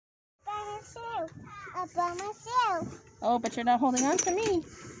myself. All by myself. Oh, but you're not holding on to me.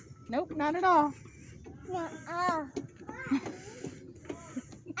 Nope, not at all. No,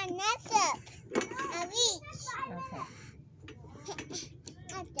 and that's it. I reach. Okay.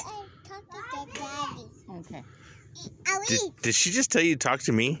 I talk to the daddy. Okay. I reach. Did she just tell you to talk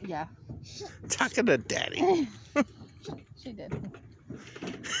to me? Yeah. Talking to daddy. She did.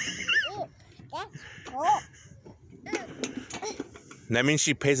 That's cool. That means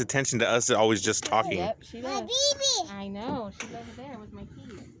she pays attention to us always just talking. Yep, she My does. baby. I know. She's over there with my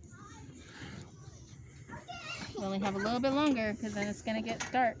keys. We only have a little bit longer because then it's going to get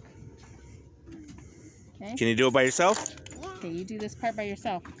dark. Okay? Can you do it by yourself? Yeah. Okay, you do this part by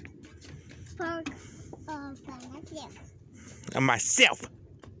yourself. Part by myself. Myself.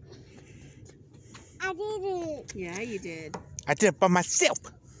 I did it. Yeah, you did. I did it by myself.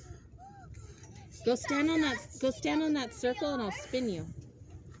 Go stand on that. Go stand on that circle, and I'll spin you.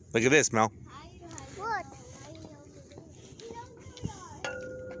 Look at this, Mel. What?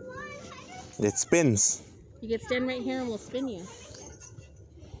 It spins. You can stand right here, and we'll spin you.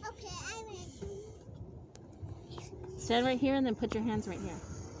 Okay, I'm ready. Stand right here, and then put your hands right here.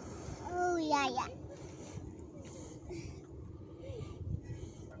 Oh, yeah, yeah.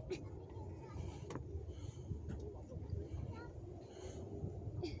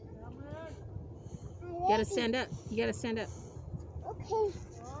 You gotta stand up. You gotta stand up. Okay.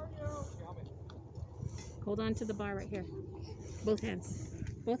 Hold on to the bar right here. Both hands.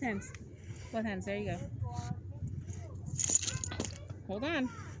 Both hands. Both hands. There you go. Hold on.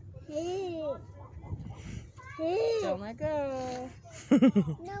 Hey. Hey. Don't let go. No,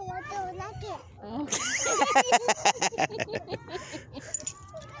 I don't like it. Okay.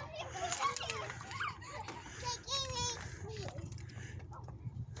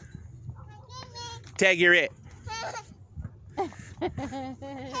 Tag, you're it.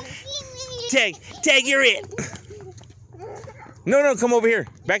 Tag, you're it. No, come over here.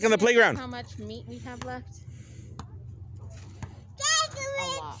 Back on the playground. How much meat we have left?